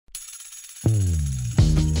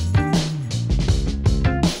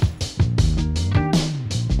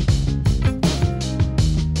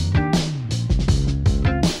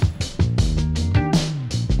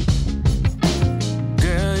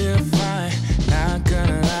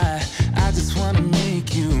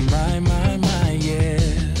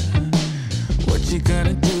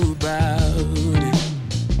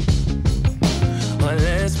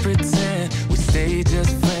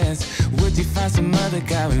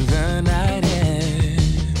when the night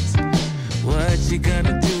ends. What you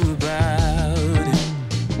gonna do about it?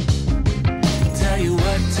 Tell you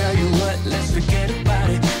what, let's forget about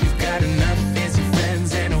it. You've got enough fancy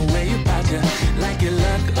friends and a way about you. Like your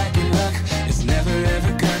luck, it's never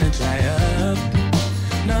ever gonna dry up.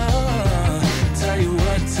 No, tell you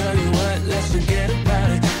what, let's forget about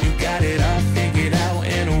it. You got it all figured out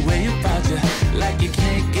and a way about you. Like you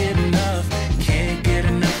can't get enough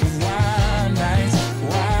of wild nights.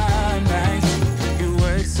 You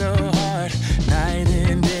work so hard, night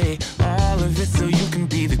and day, all of it so you can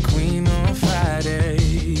be the queen on Friday.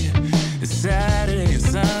 It's Saturday and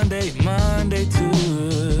Sunday, Monday too.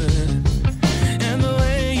 And the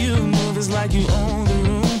way you move is like you own the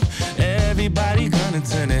room. Everybody gonna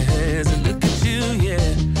turn their heads and look at you,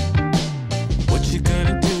 yeah. What you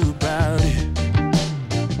gonna do about it?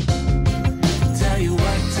 Tell you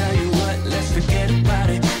what, let's forget about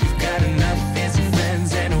it. You've got enough fancy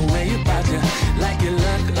friends and a way about you. Like your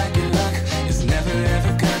luck, it's never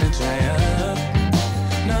ever gonna dry up.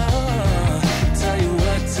 No, tell you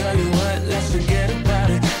what, let's forget about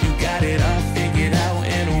it. You got it all figured out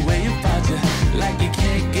and a way about you. Like you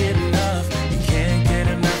can't get enough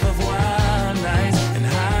of wild nights and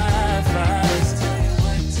high fives.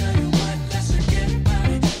 Tell you what, let's forget about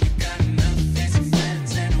it. You got enough fancy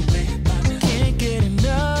friends and a way about you. Can't get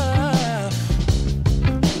enough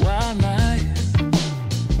wild nights.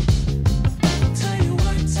 Tell you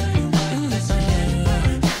what, let's forget about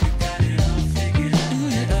it. You got it all figured out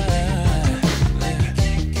and a way about you. Like you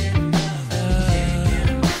can't get enough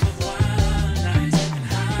of wild nights and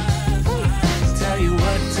high fives. Tell you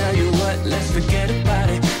what, let's forget about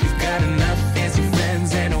it. You've got enough fancy friends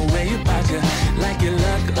and a way about you. Like your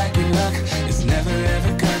luck, it's never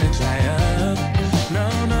ever gonna dry up. No.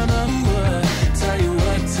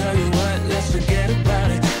 Tell you what, let's forget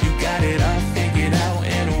about it. You got it all figured out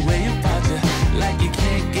and a way about you. Like you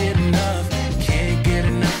can't get enough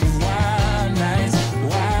of wild nights.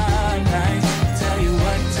 Tell you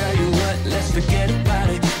what, let's forget about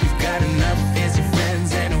it. You've got enough fancy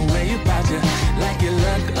friends and a way about you. Like your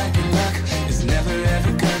luck, it's never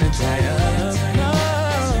ever gonna dry up. No.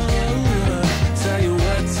 Tell you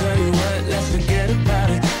what, let's forget about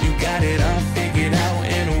it. You got it all figured out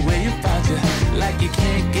and a way about you. Like you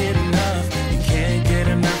can't get enough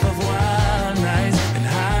of wild nights and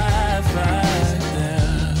high fives.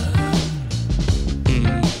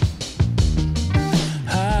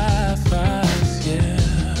 High fives,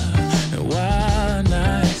 yeah. And wild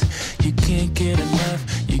nights, you can't get enough.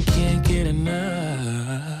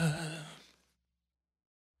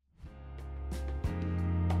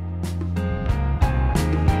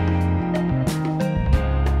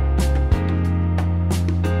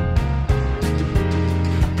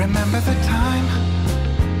 Remember the time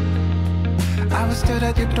I was stood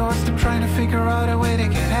at your doorstep trying to figure out a way to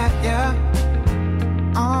get at ya.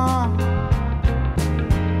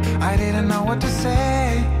 I didn't know what to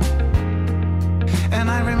say, and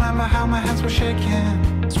I remember how my hands were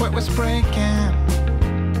shaking, sweat was breaking.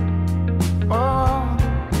 Oh,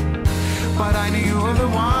 but I knew you were the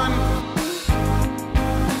one.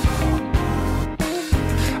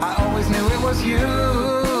 I always knew it was you.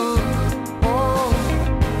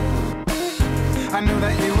 I knew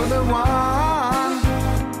that you were the one.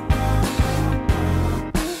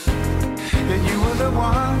 That you were the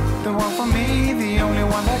one for me, the only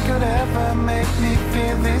one that could ever make me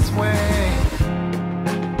feel this way.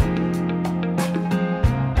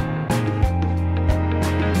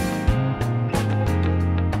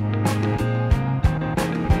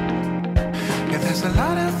 Yeah, there's a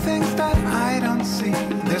lot of things that I don't see.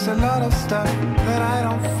 There's a lot of stuff that I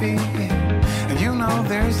don't feel. And you know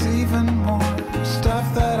there's even more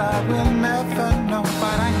stuff that I will never know,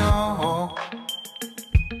 but I know,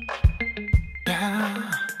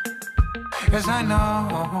 yeah, yes I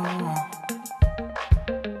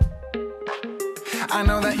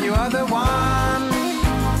know that you are the one.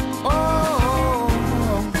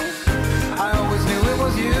 Oh, I always knew it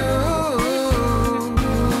was you.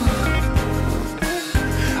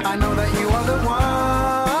 I know that you are the one.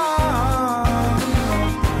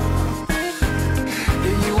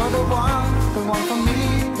 The one for me,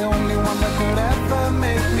 the only one that could ever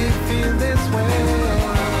make me feel this way.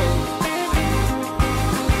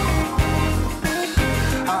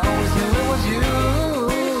 I always knew it was you.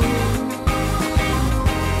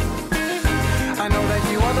 I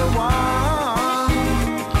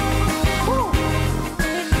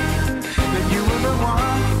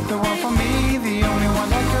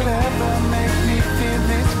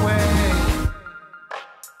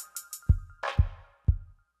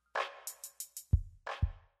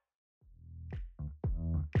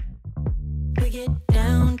get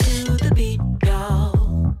down to the beat,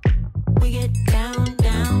 y'all. We get down,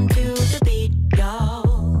 down to the beat,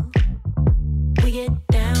 y'all. We get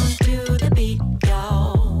down to the beat,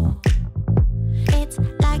 y'all. It's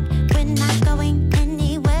like we're not going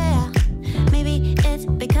anywhere. Maybe it's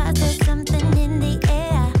because there's something in the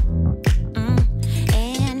air.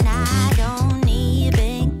 And I don't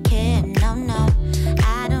even care. No, no,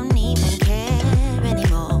 I don't even care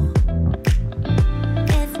anymore.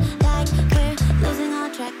 It's like we're losing all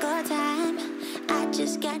track of time. I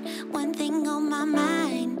just got one thing on my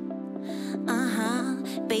mind.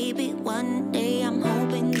 Baby, one day I'm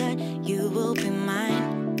hoping that you will be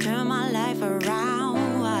mine. Turn my life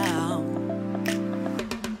around. Wow.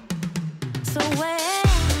 So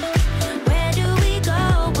where do we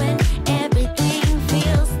go when everything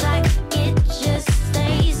feels like it just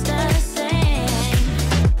stays the same?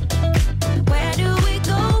 Where do we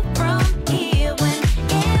go from here when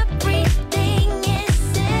everything is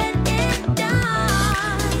said and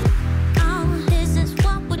done? Oh, this is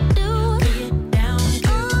what we do. We get down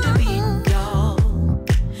to the beat, y'all.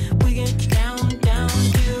 We get down, down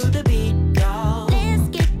to the beat, y'all. Let's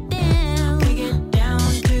get down. We get down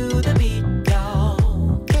to the beat,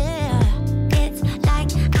 y'all. Yeah, it's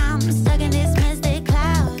like I'm stuck in this mystic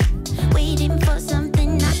cloud, waiting for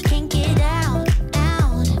something I can't get out.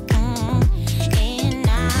 And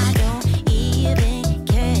I don't even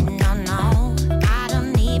care. No, no, I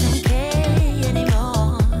don't even care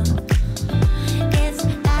anymore. It's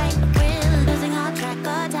like we're losing all track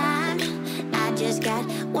of time. I just got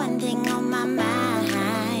one thing on my mind.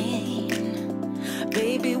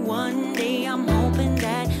 Baby, one day I'm hoping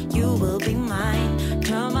that you will be mine.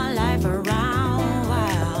 Turn my life around.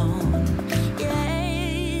 Wow.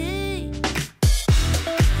 Yeah.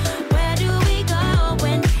 Where do we go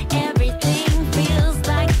when everything feels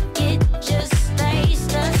like it just stays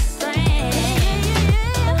the same?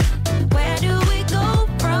 Where do we go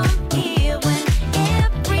from here when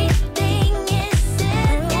everything is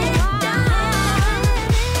said and done?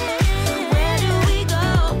 Where do we go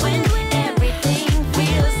when everything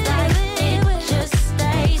feels like it just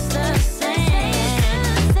stays the same?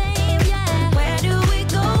 Where do we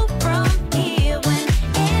go from here when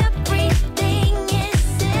everything is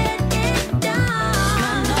said and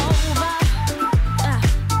done?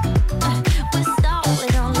 We're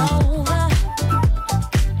starting all over.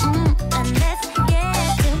 And let's get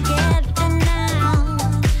together now,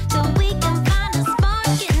 so we can find a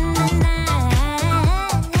spark in the night.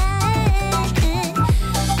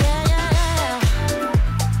 Yeah.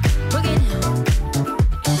 Bring it down.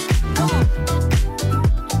 Come on.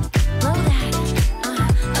 Blow that.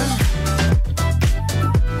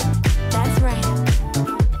 That's right.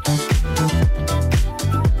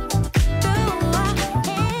 Through our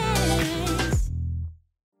hands.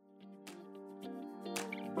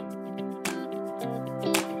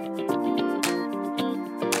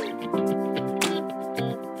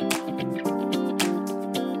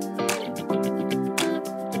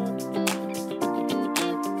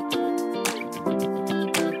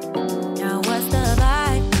 Now what's the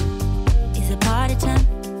vibe? Is it party time?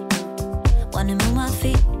 Wanna move my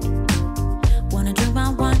feet, wanna drink my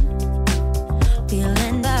wine,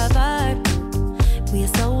 feeling the vibe. We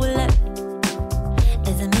are so alive.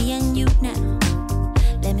 Is it me and you now?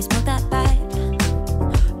 Let me smoke that pipe.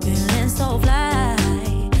 Feeling so fly,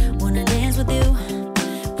 wanna dance with you.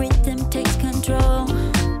 Rhythm takes control.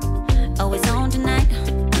 Always on tonight,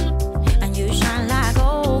 and you shine like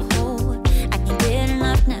gold. I can't get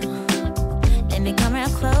enough now. Let me come real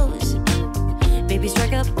close. Baby,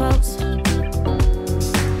 strike a pose.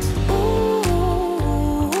 Ooh,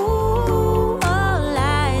 all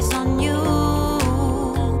eyes on you.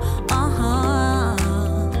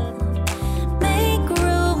 Make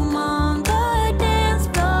room on the dance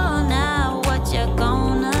floor now. What you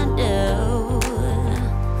gonna do?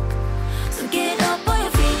 So get up on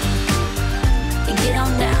your feet and get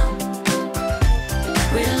on down.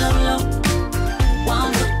 Real low, low.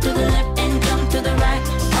 One foot to the left and jump to the right.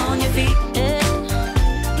 On your feet,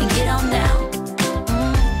 and get on down.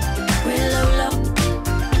 Real low, low.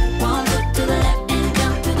 One foot to the left and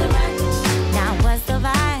jump to the right. Now what's the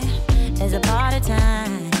vibe? It's a party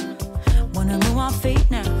time. Wanna move my feet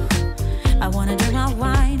now. I wanna drink my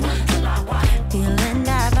wine. Feeling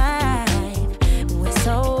that vibe. We're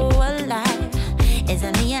so alive. Is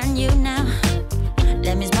it me and you now?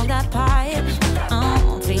 Let me smoke that pipe.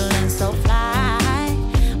 Feeling so fly.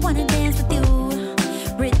 Wanna dance with you.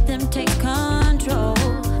 Rhythm takes control.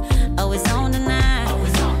 Always on tonight.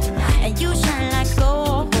 And you shine like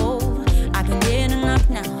gold. I can get enough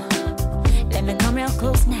now. Let me come real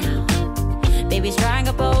close now. Baby, strike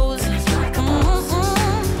a pose. Come on.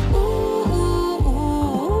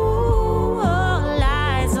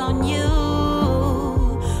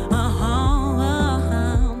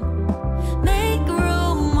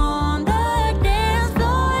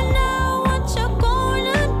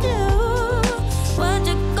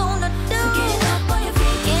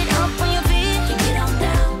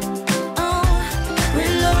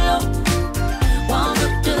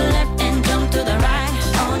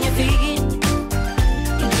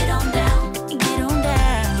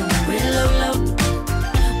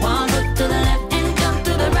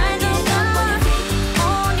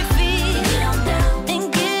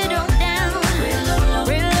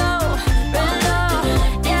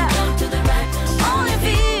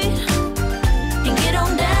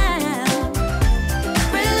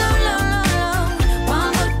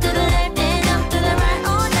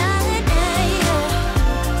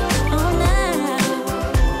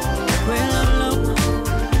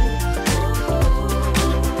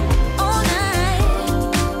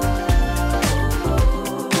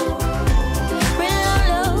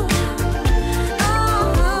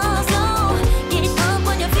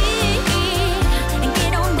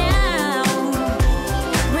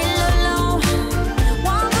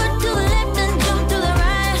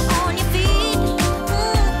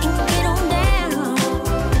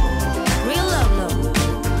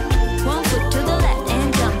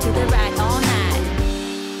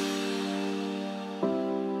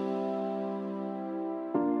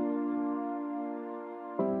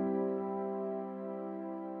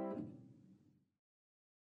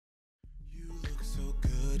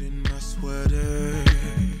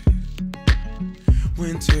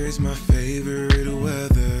 Winter's my favorite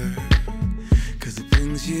weather, 'cause it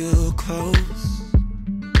brings you close,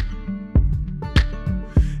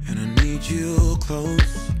 and I need you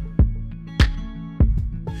close.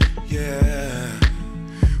 Yeah,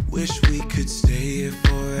 wish we could stay here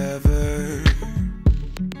forever.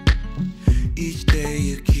 Each day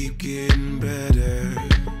you keep getting better.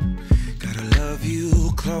 Gotta love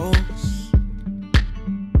you close,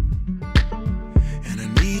 and I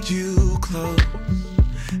need you close.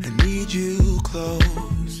 I need you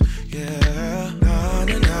close. Yeah. Na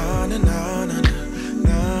na na na na na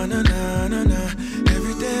na na na na na.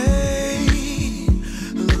 Every day,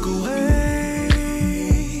 look away.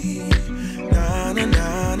 Na na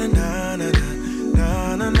na na na na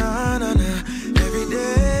na na na na na. Every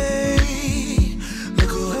day,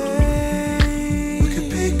 look away. We could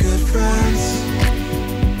be good friends.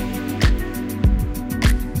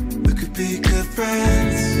 We could be good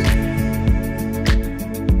friends.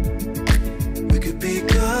 We could be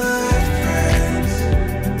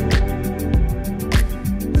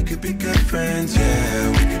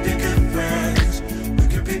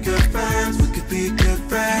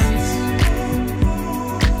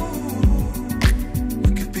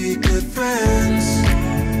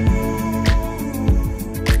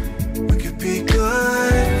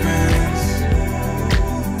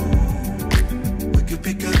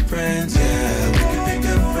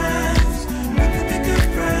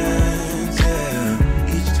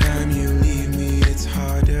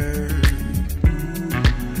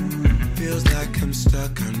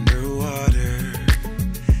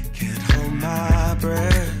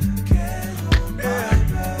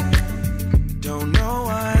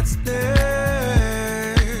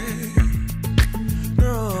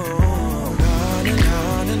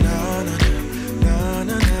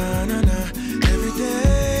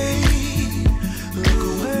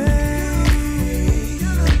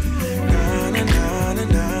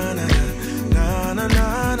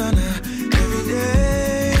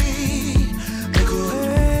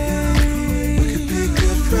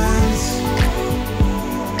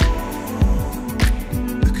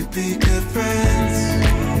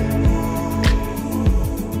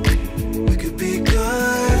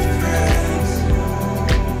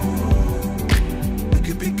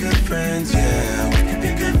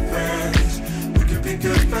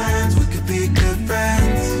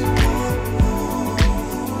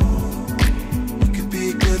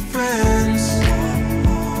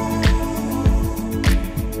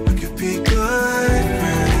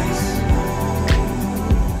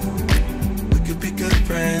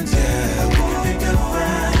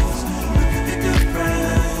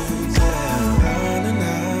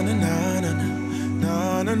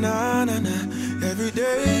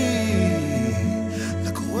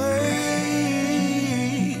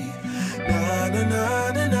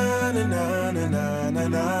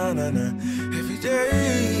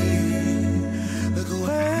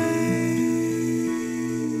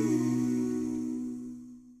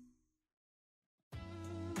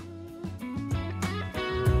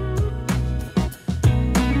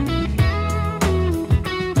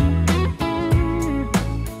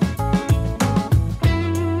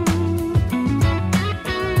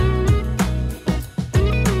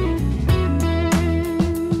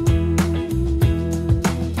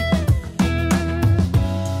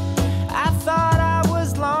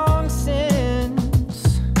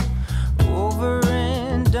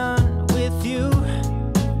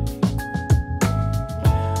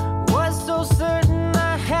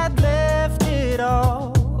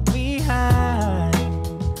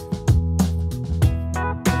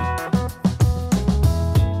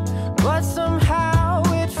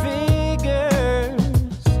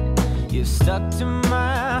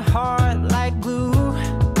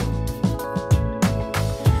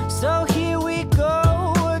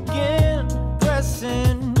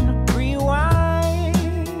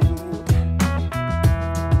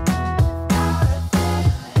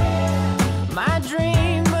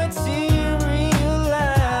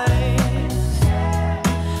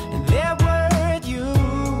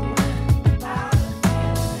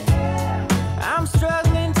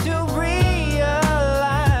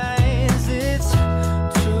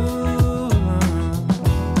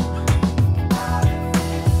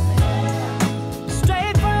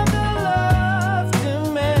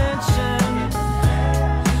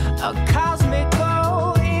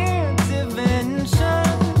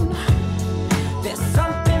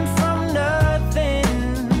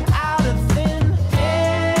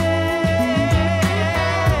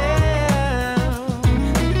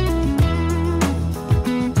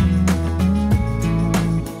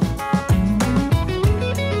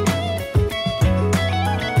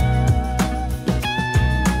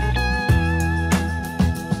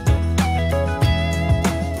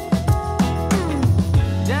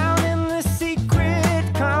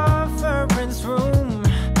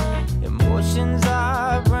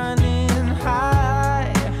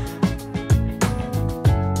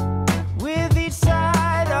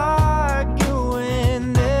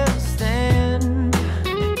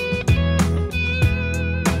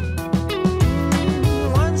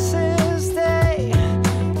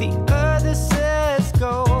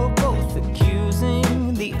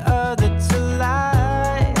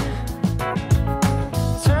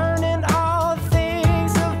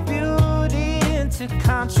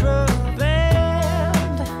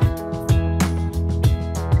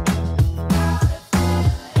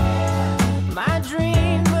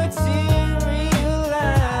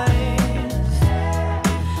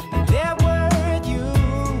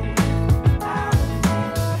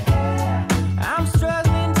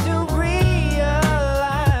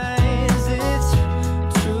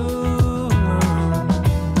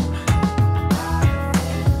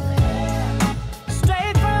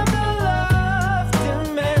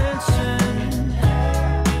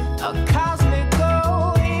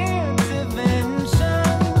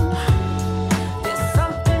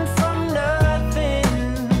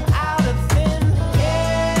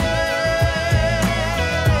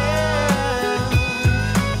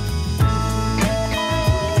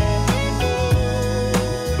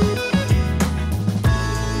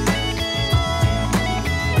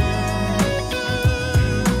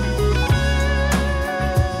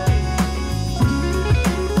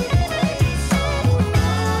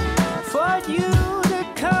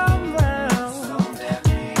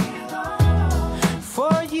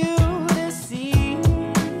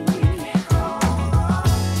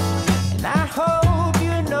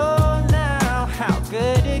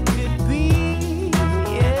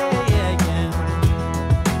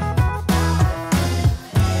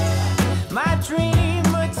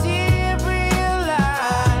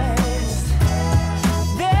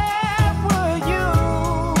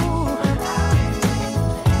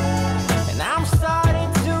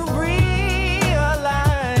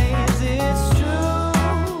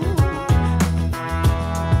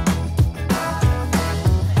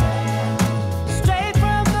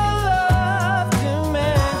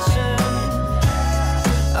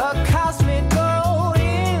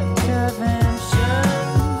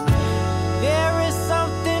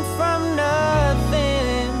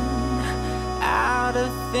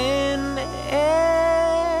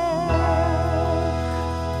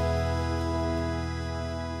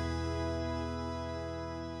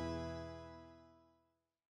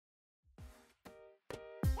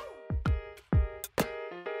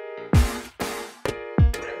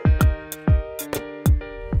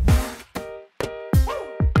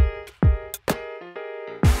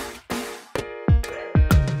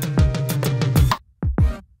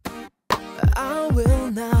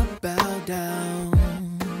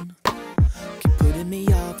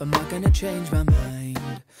change my mind.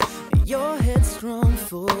 You're headstrong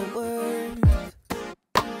forward,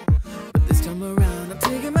 but this time around I'm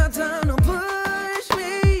taking my time. Don't push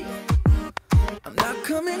me. I'm not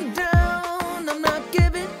coming down. I'm not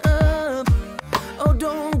giving up. Oh,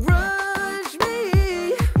 don't rush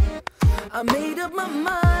me. I made up my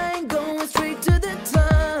mind, going straight to the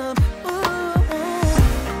top.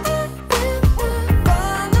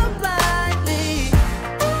 Follow blindly.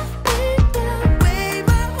 Way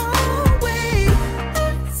my own way.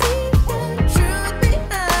 Truth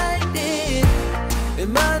behind it.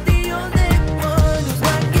 Am I the only one who's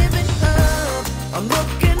not giving up? I'm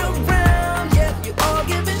looking around, yeah, you all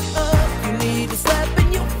giving up. You need a slap in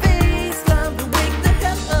your face, time to wake the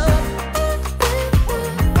hell up.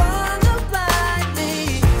 Follow blindly.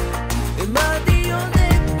 Am I the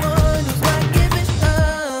only one who's not giving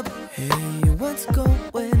up? Hey, what's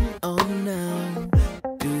going on now?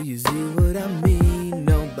 Do you see what I mean?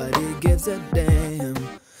 Nobody gives a damn,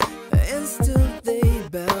 and still they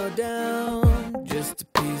bow down, just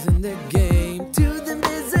appeasing the game to the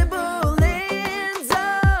visible ends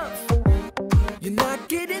of. You're not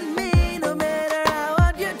getting me no matter how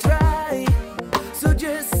hard you try, so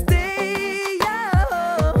just stay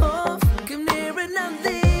off. Come near and I'll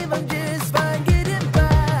leave, I'm just fine getting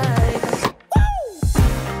by.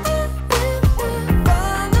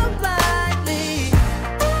 Follow blindly.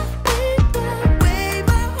 Way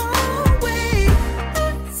my own way.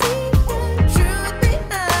 Truth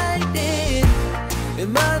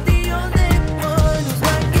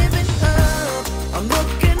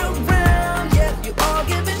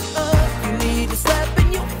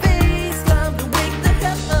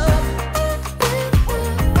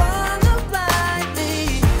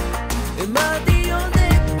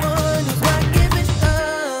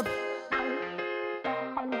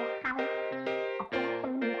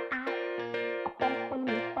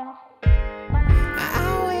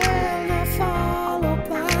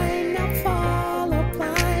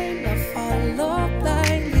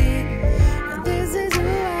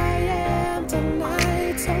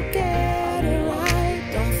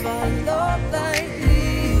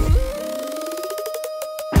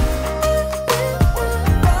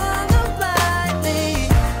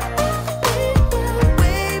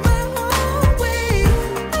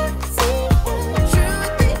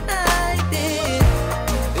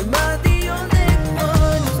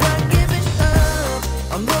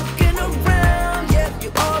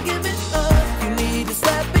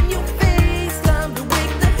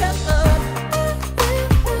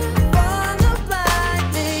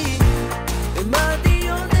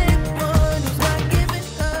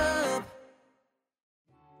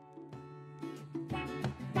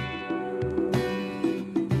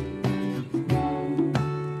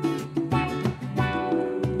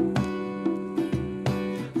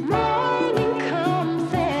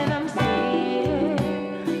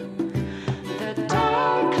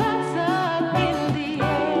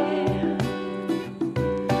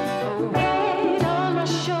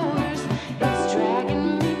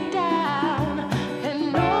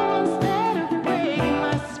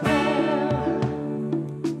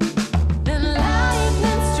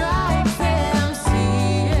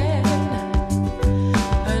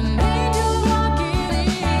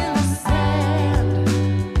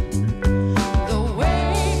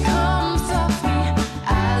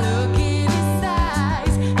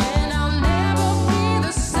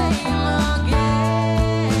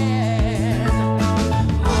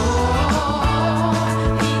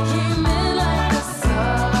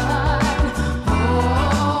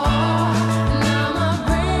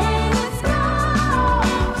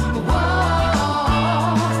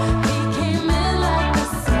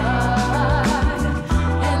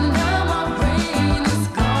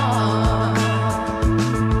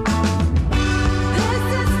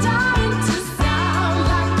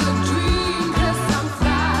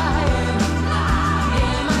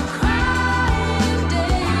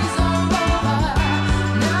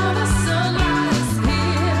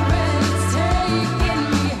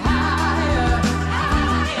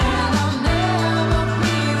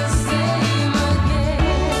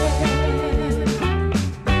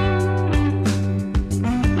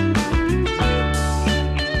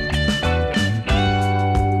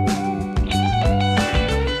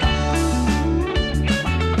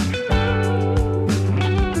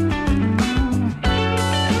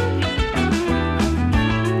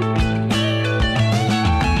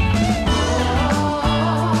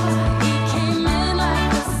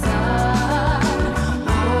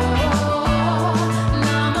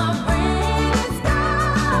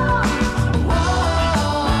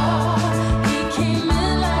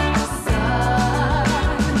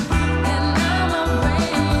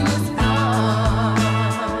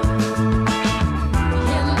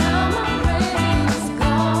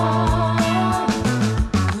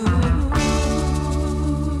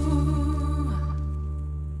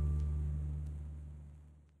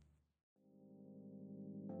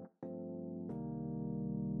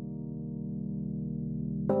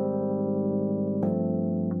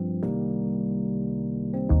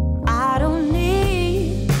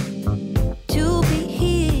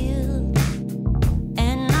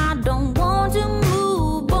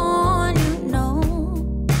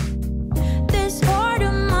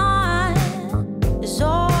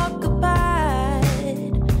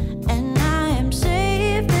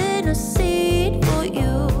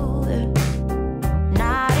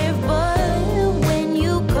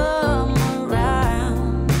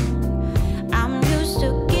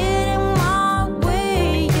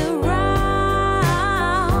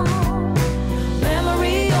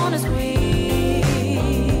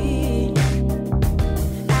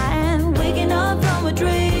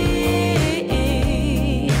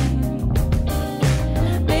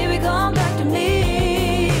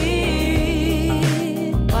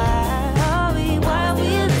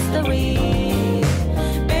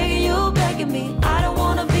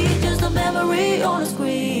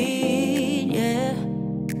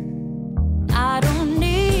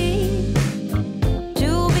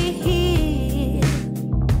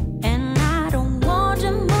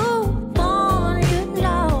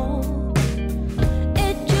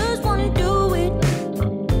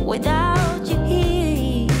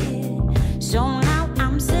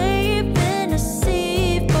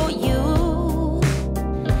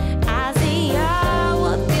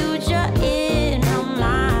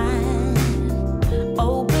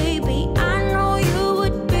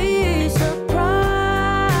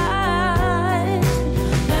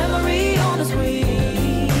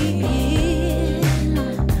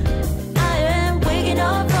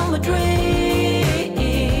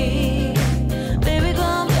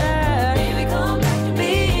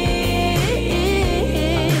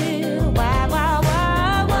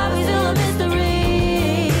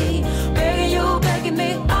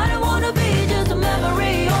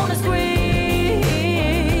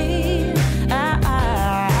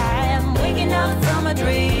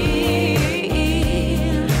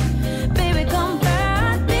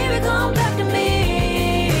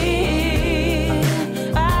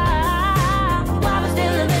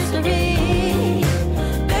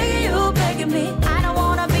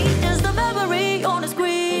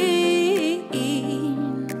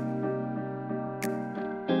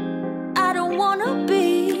wanna be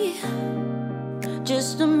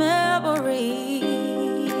just a memory.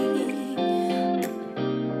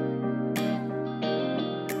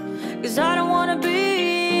 'Cause I don't wanna be,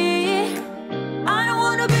 I don't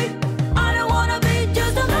wanna be, I don't wanna be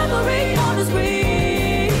just a memory on the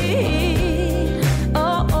screen.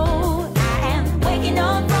 Oh, oh, I am waking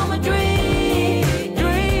up from a dream,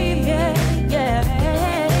 dream, yeah, yeah.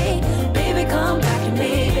 Baby, come back to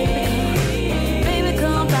me. Baby,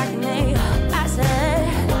 come back to me. I said,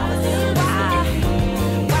 why?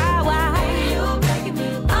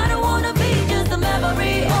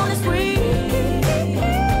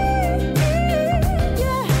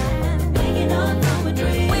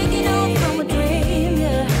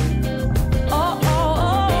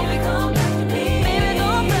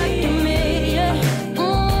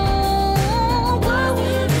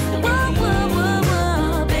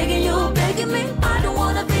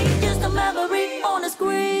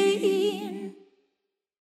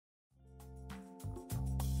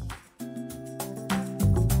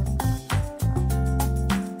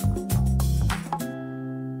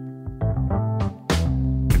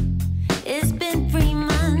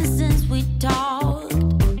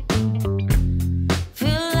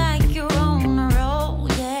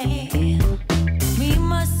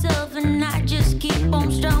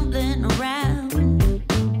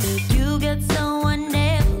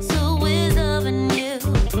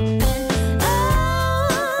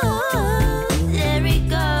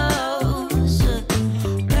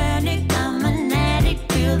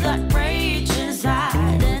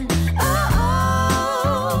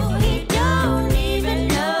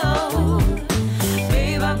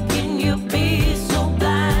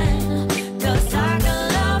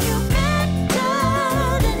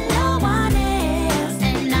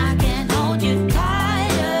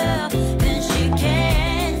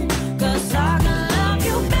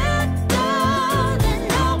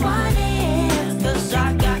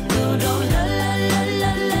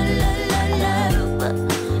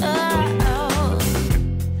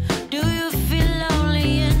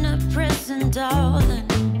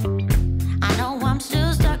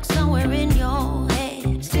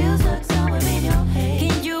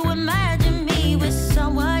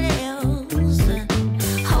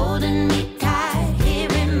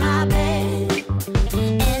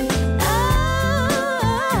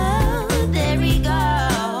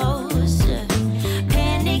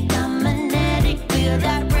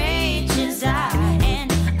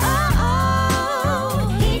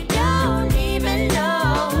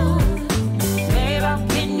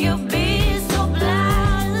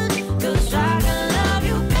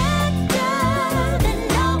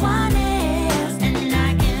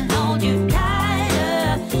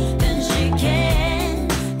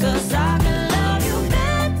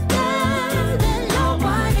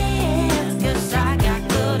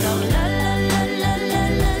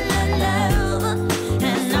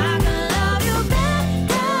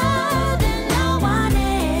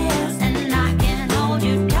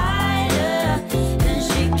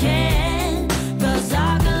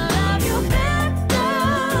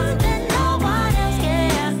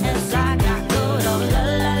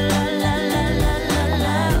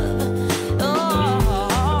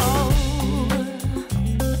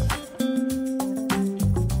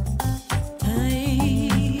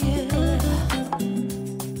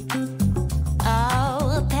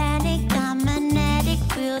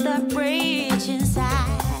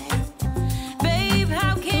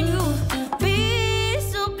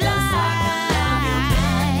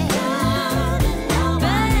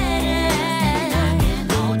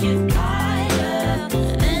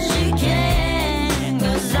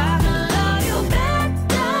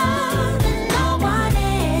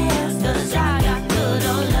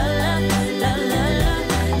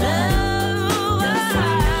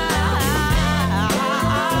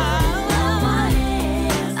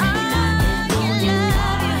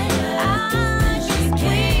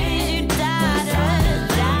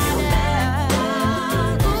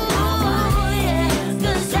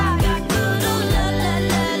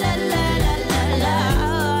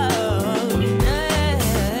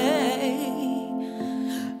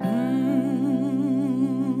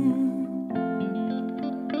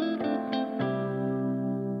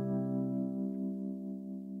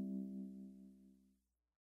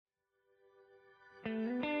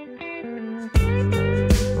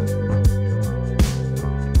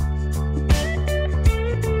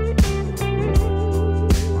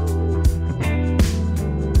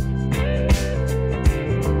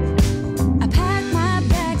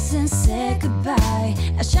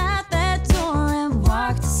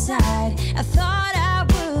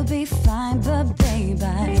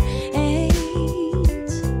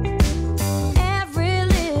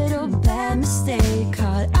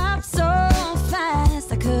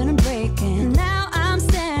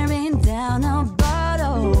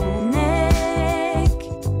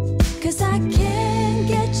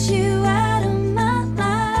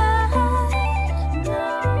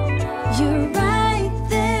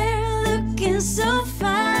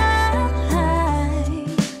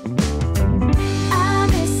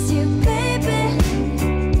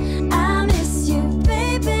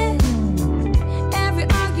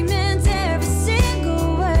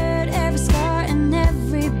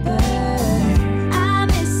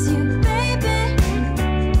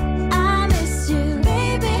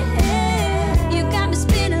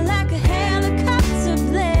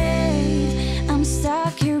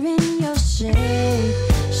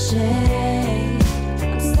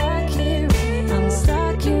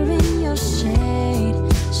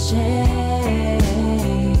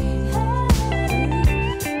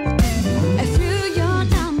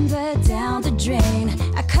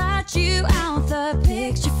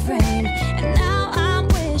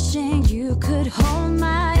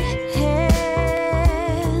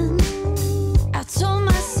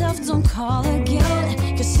 don't call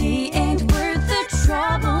again, 'cause he ain't worth the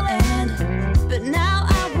trouble. And but now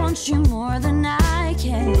I want you more than I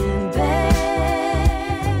can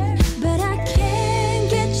bear. But I can't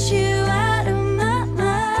get you out of my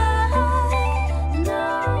mind. No,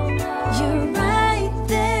 no. You're right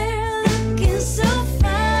there looking so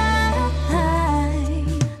fine.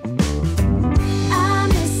 I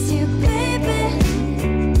miss you, baby.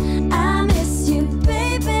 I miss you,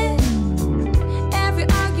 baby. Every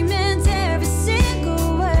argument, every single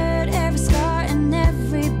word, every scar and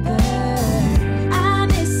every burn. I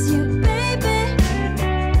miss you, baby.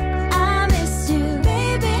 I miss you,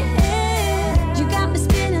 baby. You got me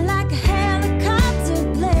spinning like a helicopter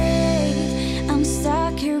blade. I'm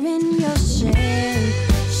stuck here in your shade,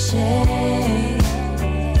 shade.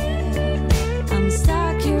 I'm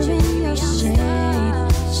stuck here in your shade,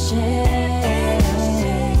 shade.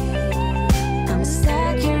 I'm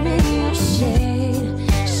stuck here in your shade,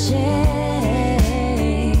 shade.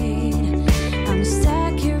 I'm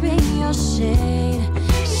stuck here in your shade,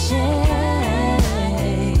 shade.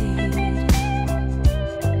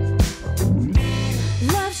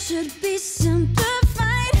 Love should be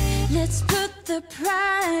simplified. Let's put the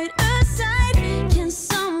pride aside. Can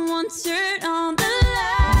someone turn on the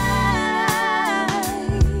light?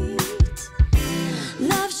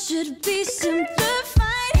 Love should be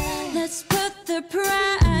simplified. Let's put the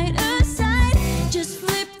pride aside. Just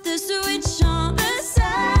flip the switch on the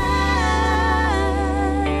side.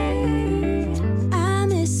 I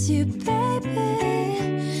miss you, baby.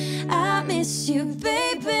 I miss you,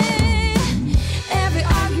 baby. Every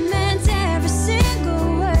argument, every single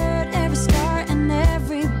word, every scar and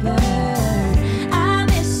every burn. I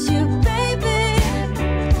miss you, baby.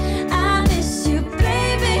 I miss you,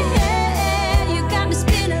 baby. You got me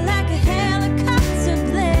spinning like a helicopter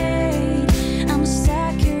blade. I'm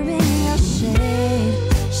stuck here in your shade,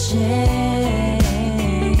 shade.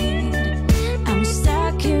 I'm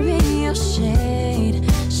stuck here in your shade,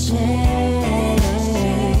 shade.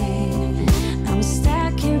 I'm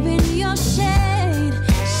stuck here in your shade,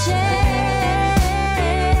 shade.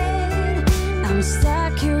 I'm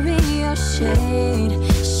stuck here in your shade,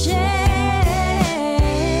 shade.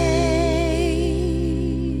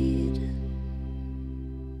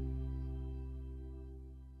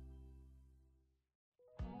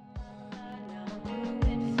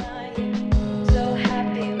 So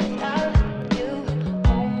happy without you.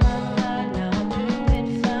 Oh my God, now I'm doing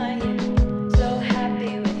fine. So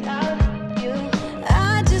happy without you.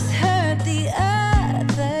 I just heard the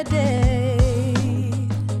other day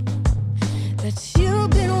that you've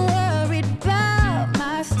been worried about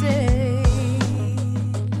my stay.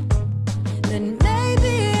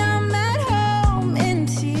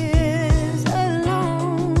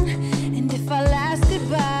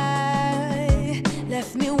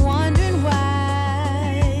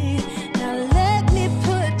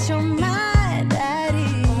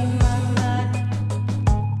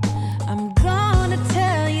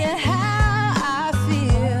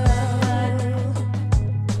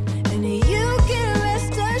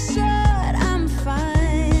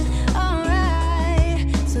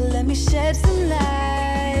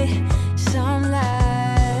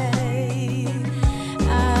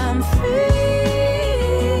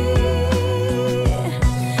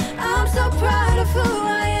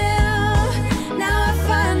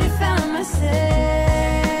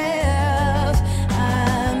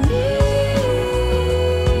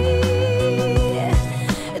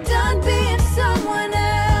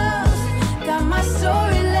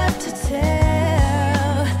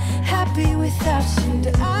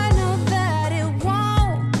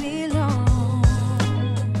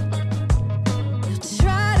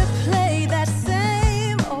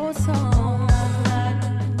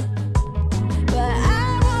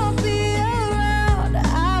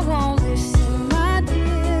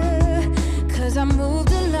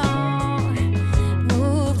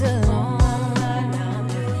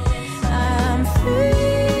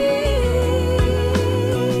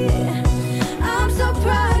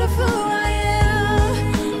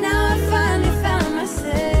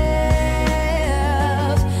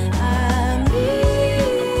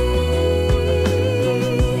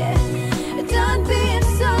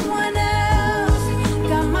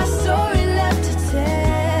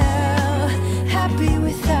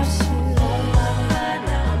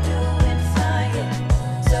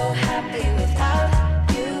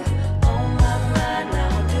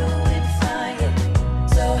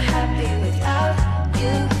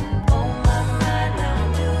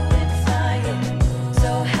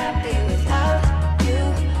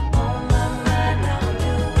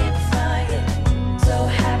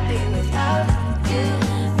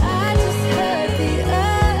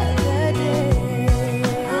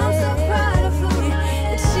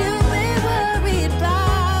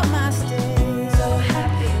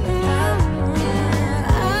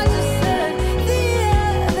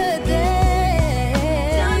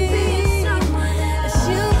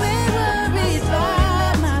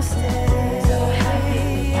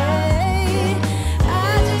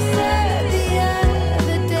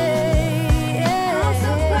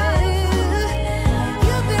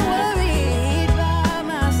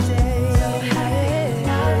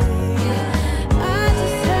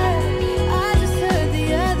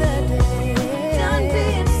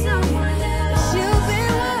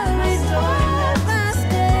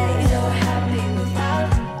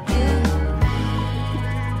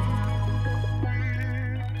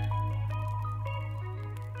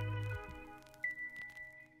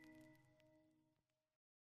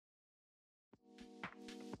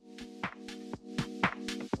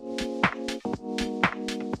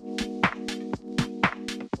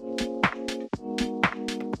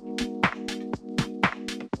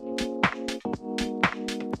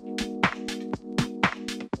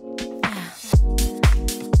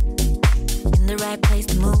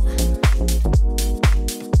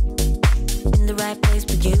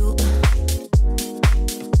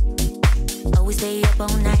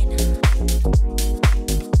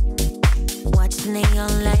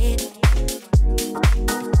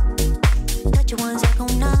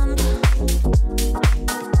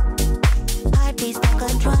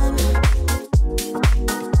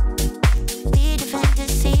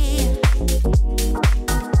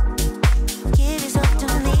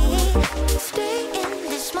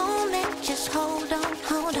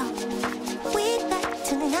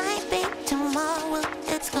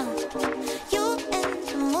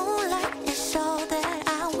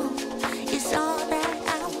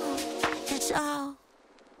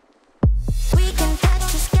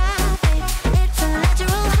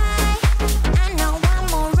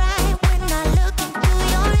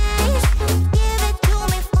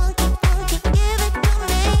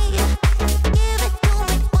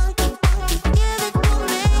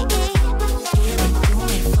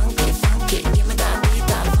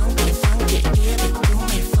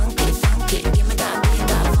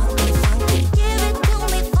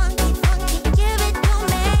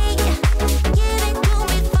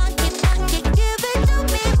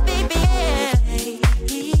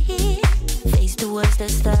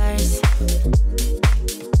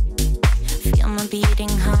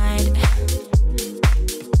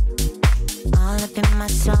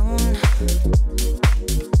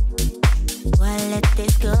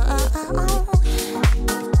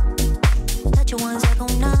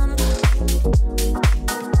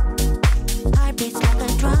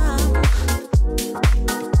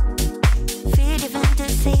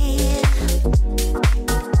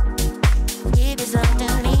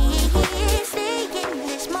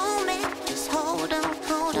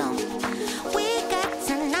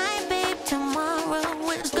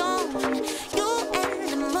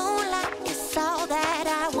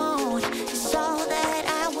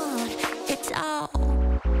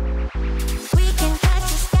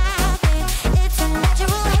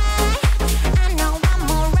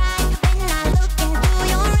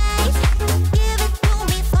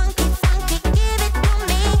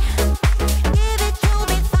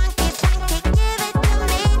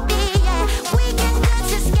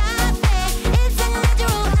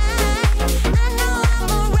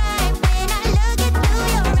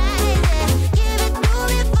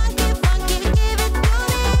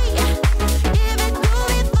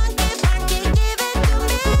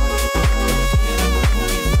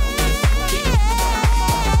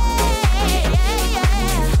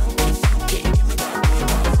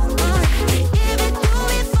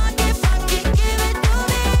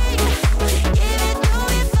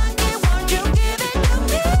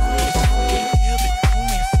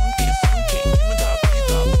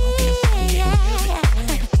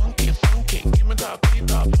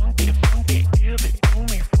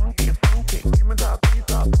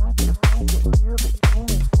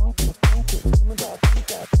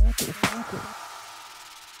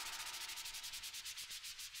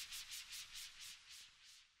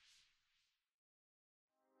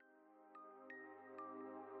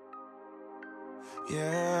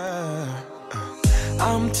 Yeah,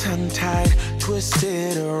 I'm tongue-tied,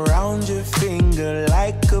 twisted around your finger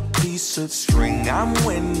like a piece of string. I'm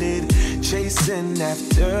winded, chasing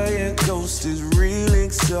after your ghost is real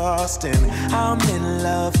exhausting. I'm in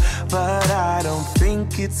love, but I don't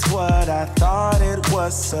think it's what I thought it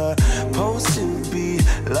was supposed to be.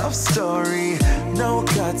 Love story, no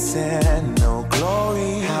guts and no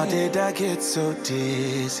glory. How did I get so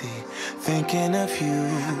dizzy thinking of you?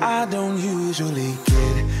 I don't usually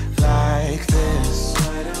get like this.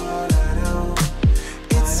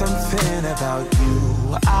 It's something about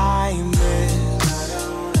you I miss.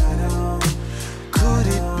 Could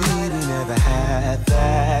it be we never had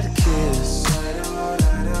that kiss?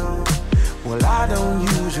 Well, I don't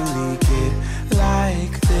usually get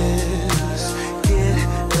like this. Get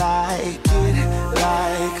like this. Get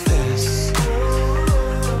like this.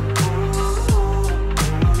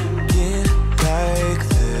 Get like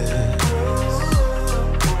this.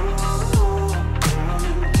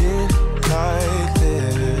 Get like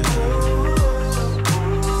this.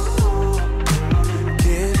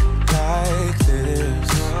 Get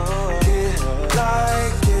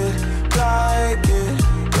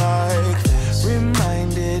like this.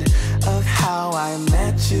 Reminded of how I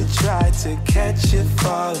met you, tried to catch you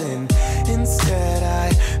falling. Instead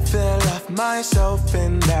I fell off myself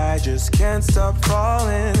and I just can't stop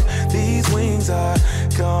falling. These wings are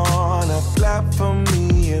gonna flap for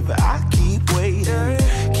me if I keep waiting.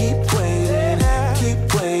 Keep waiting,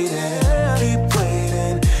 keep waiting, keep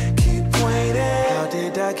waiting, keep waiting. How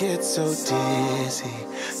did I I get so dizzy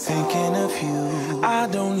thinking of you. I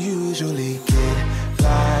don't usually get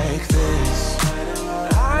like this.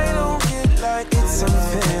 I don't get like it's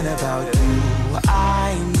something about you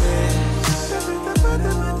I miss.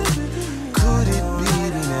 Could it be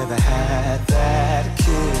we never had that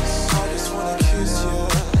kiss? I just wanna kiss you.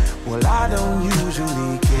 Well, I don't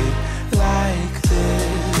usually get like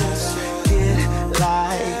this. Get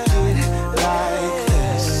like this.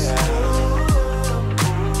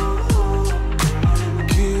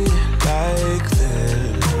 Get like this.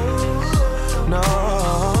 No,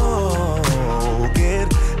 get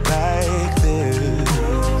like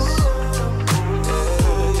this.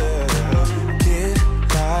 Get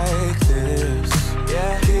like this.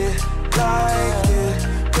 Yeah, get like it,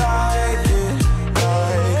 like it,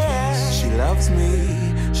 like this.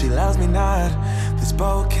 She loves me not. This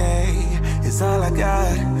bouquet is all I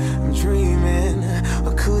got. I'm dreaming,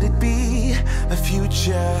 or could it be a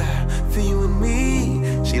future for you and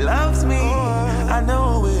me? She loves me, I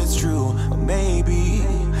know it's true. Or maybe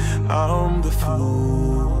I'm the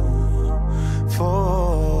fool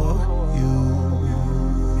for you.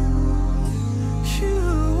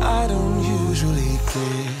 I don't usually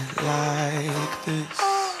get like this.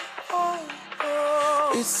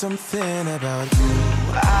 It's something about you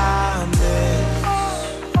I miss.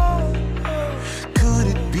 Could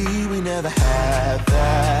it be we never had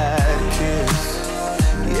that kiss?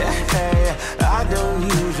 Yeah, I don't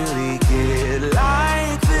usually get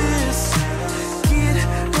like this. Get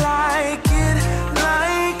like it,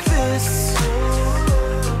 like this.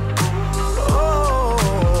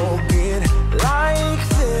 Oh, get like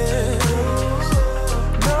this.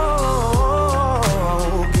 No,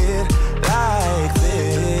 get like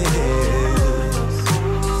this.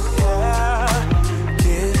 Yeah,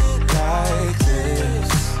 get like this.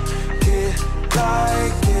 Get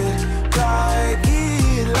like it, like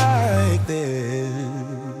it, like this.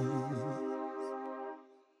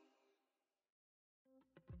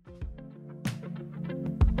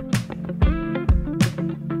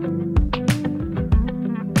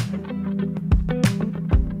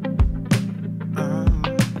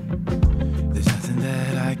 There's nothing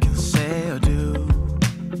that I can say or do,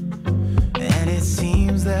 and it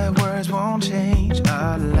seems that words won't change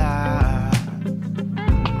a lot.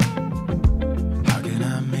 How can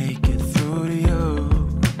I make it through to you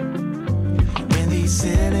when these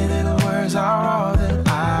silly little words are all that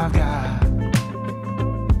I've got?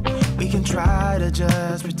 We can try to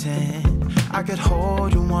just pretend I could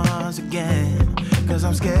hold you once again, 'cause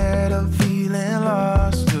I'm scared of feeling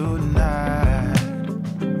lost tonight.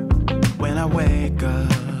 When I wake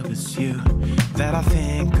up, it's you that I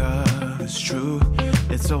think of. It's true,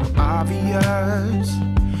 it's so obvious,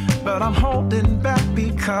 but I'm holding back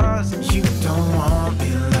because you don't want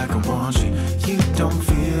me like I want you. You don't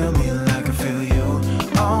feel me like I feel you.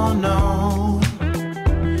 Oh no.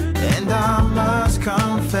 And I must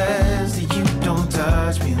confess that you don't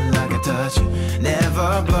touch me like I touch you.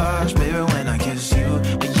 Never blush, baby, when I kiss you,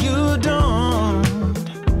 but you don't.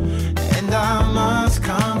 And I must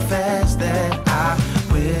confess that I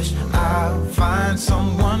wish I'd find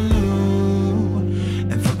someone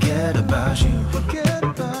new and forget about you. Forget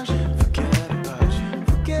about you. Forget about you.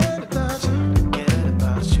 Forget about you. Forget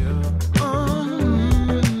about you.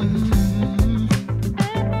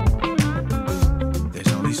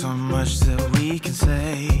 There's only so much that we can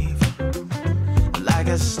save, like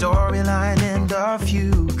a storyline and a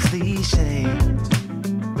few cliches.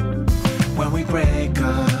 When we break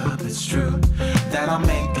up, it's true that I'm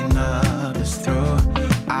making up this through.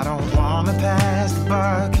 I don't wanna pass the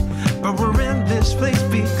buck, but we're in this place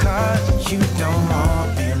because you don't want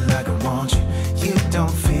me like I want you. You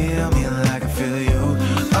don't feel me like I feel you.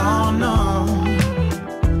 Oh no.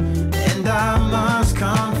 And I must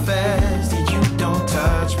confess that you don't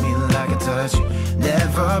touch me like I touch you.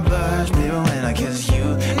 Never blush, baby, when I kiss you.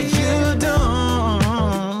 You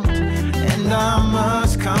don't. And I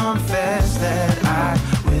must confess that I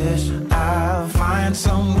wish I'd find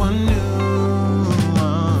someone new.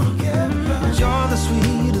 You're the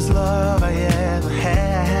sweetest love I ever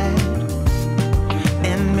had,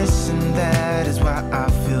 and missing that is why I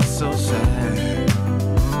feel so sad.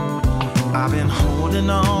 I've been holding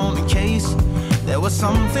on in case there was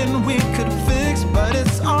something we could fix, but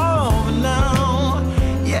it's over now.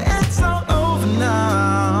 Yeah, it's all over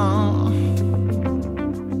now.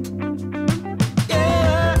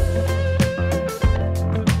 Yeah.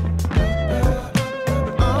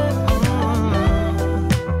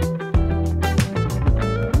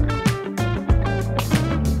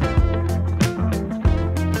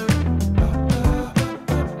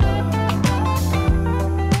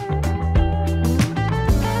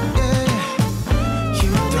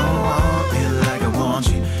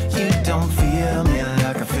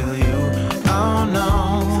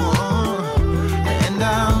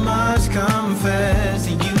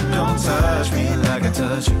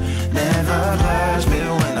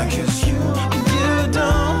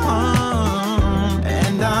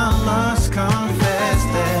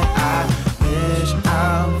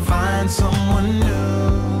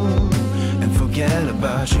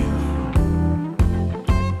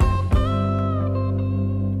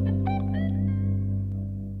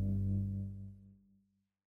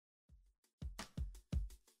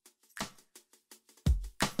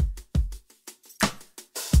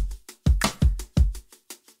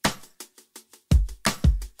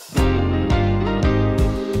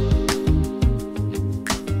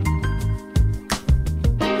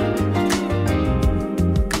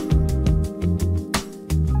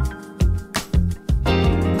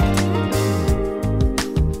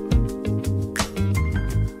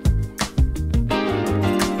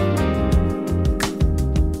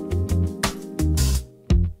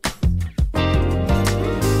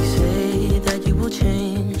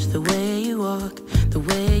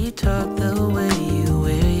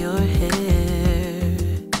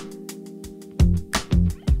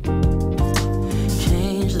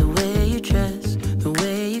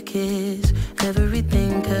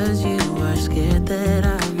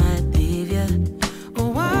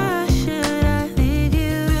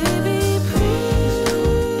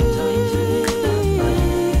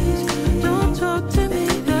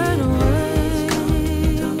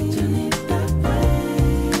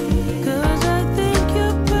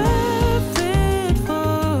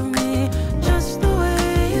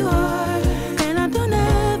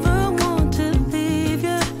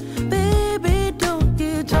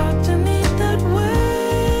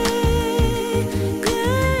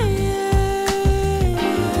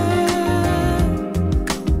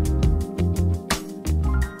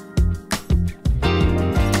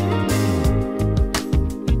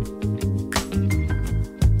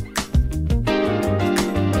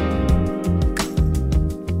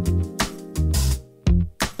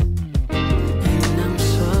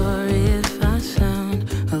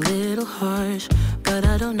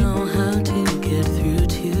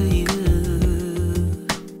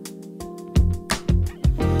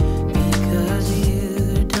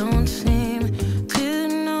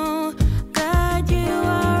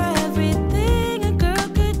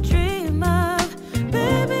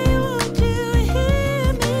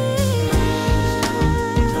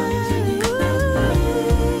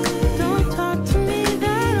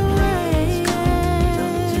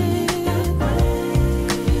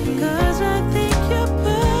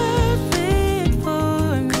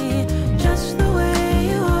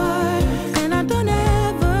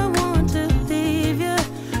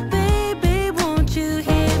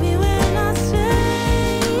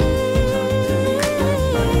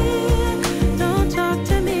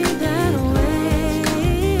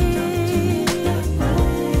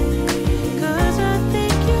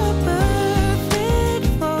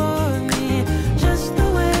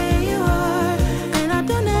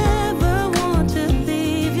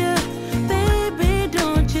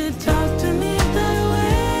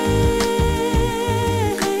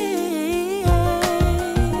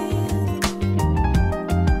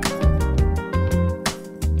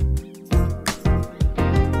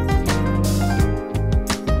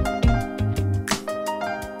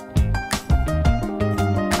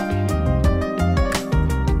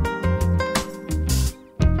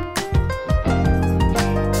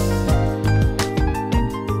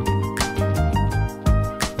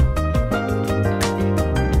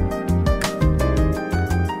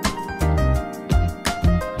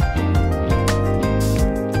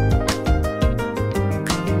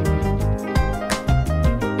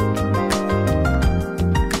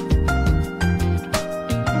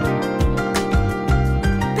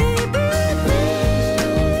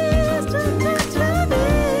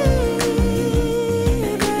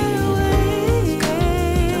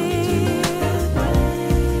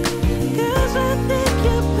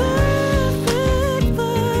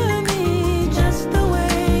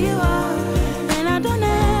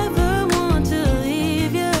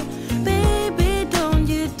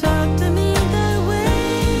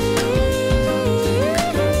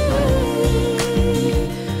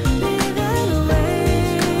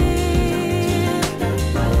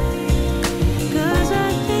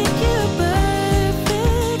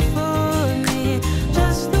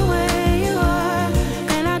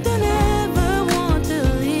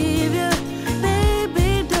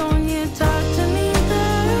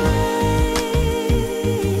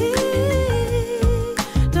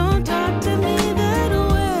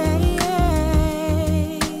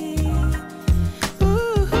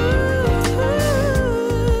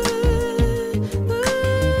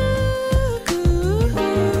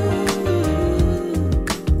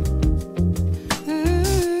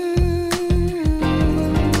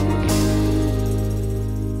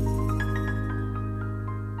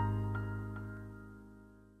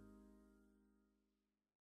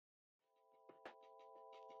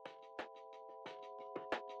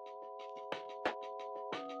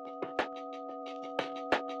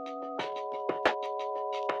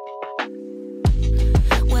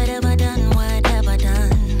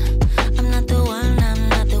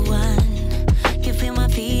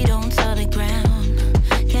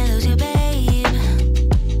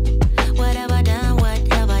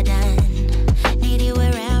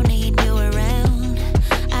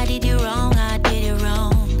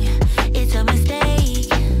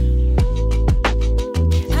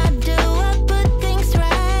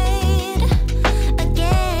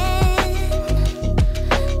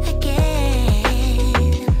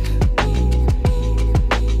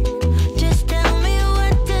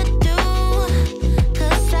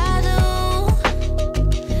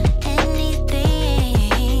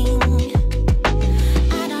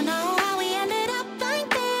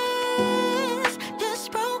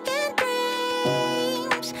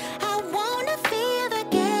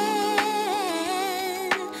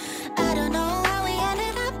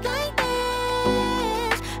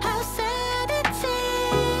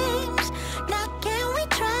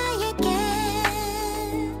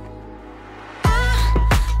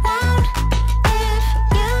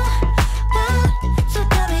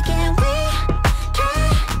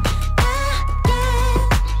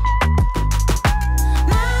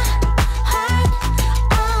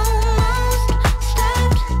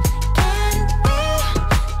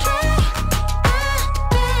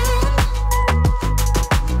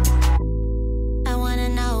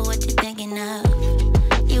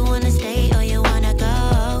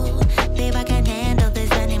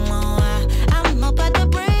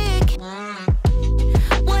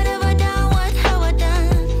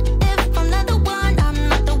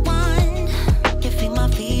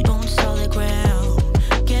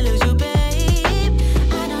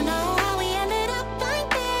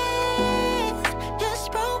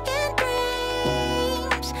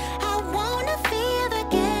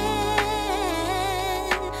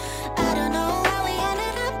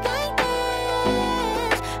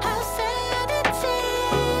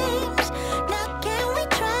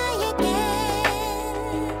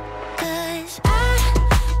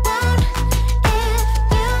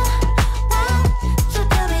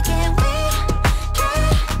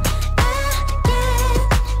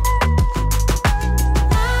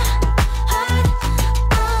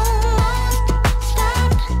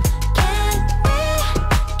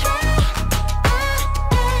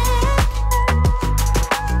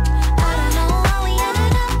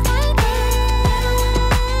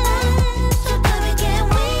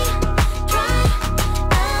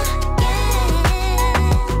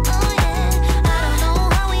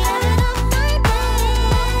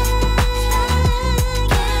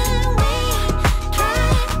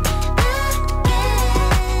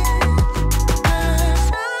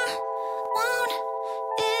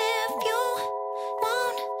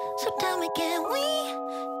 tell me, can we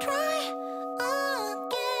try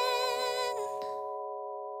again?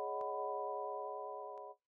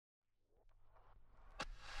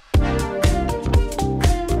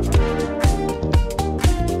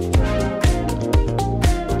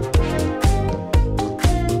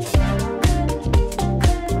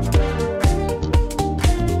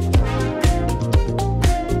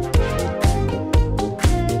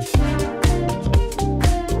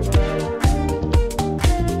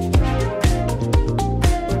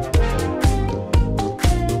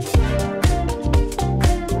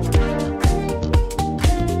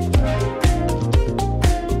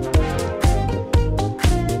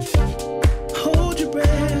 Hold your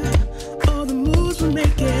breath, all the moves we're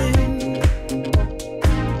making.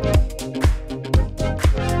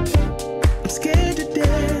 I'm scared to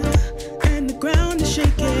death, and the ground is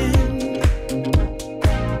shaking.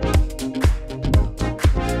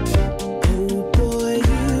 Oh boy,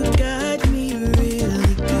 you got me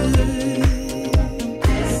really good.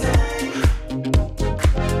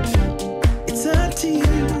 It's up to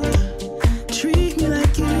you, treat me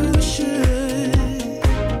like you should.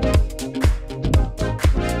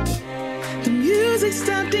 The music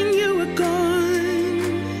stopped and you were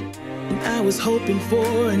gone, and I was hoping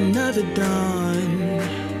for another dawn.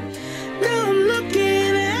 Now I'm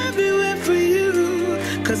looking everywhere for you,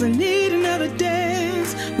 'cause I need another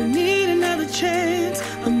dance, we need another chance.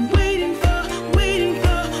 I'm waiting for, waiting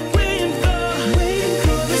for, waiting for, waiting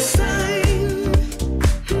for a sign.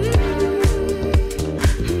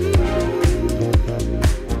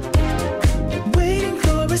 Waiting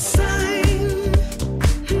for a sign.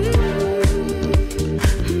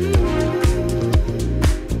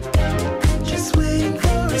 Just waiting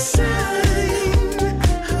for a sign.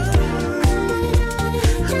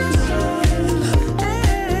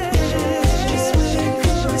 Just waiting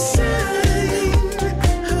for a sign.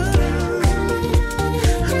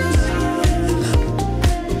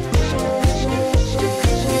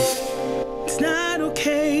 It's not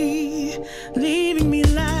okay leaving me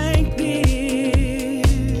like this.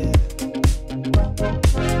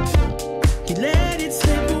 You let it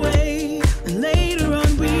slip away, and later on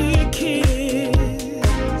we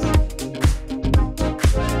kiss.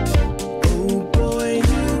 Oh boy,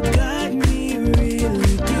 you got me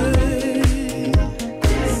really good.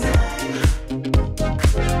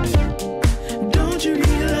 Don't you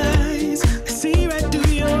realize I see right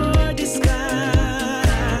through your disguise?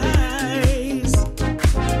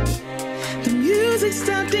 The music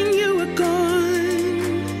stopped and you were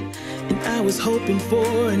gone, and I was hoping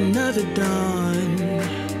for another dawn.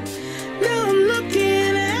 Now I'm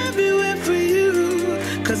looking everywhere for you,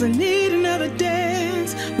 'cause I need another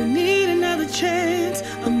dance, we need another chance.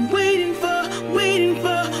 I'm waiting for, waiting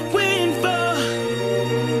for, waiting for.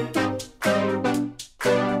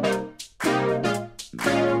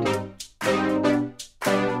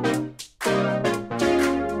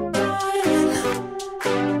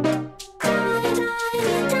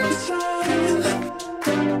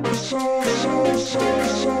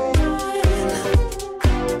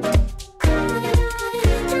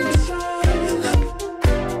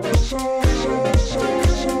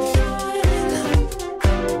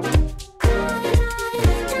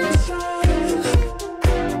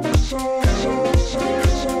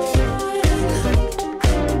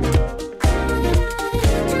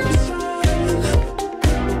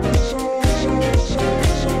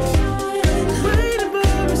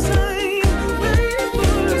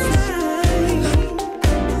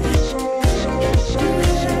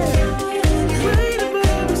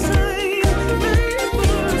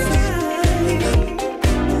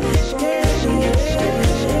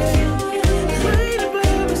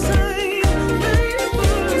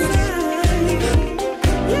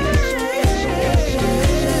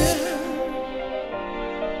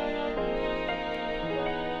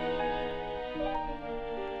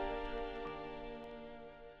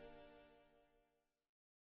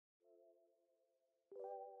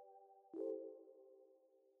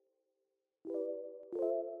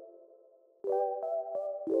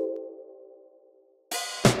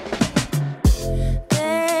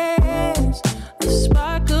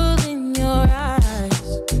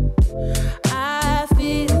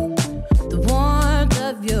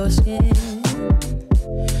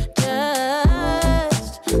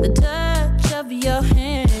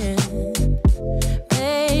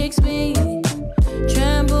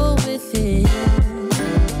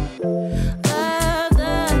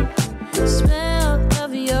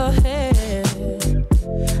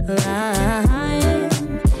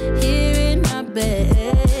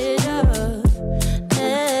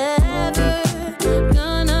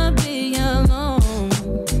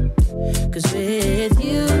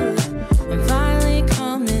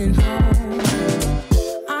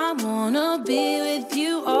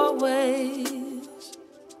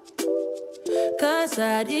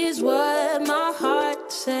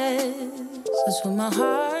 says. That's what my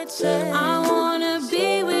heart says. I wanna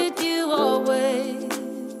be with you always.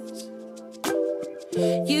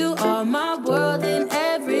 You are my world in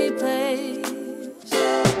every place.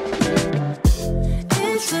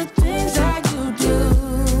 It's the things that you do,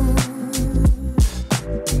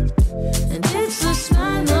 and it's the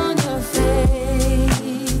smile on your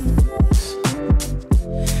face.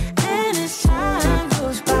 And as time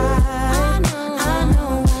goes by, I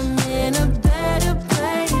know I'm in a better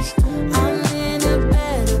place. I'm in a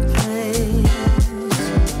better place.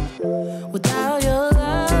 Without your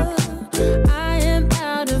love, I am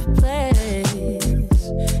out of place.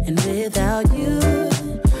 And without you,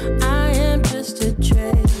 I am just a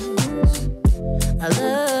trace. I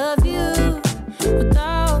love you with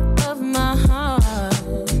all of my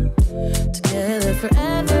heart. Together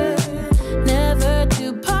forever, never to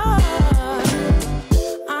part.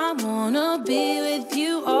 I wanna be with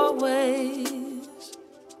you always.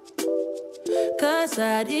 'Cause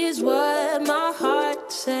that is what my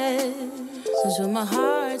heart says. That's what my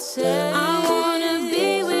heart says. I wanna be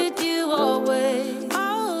with you always.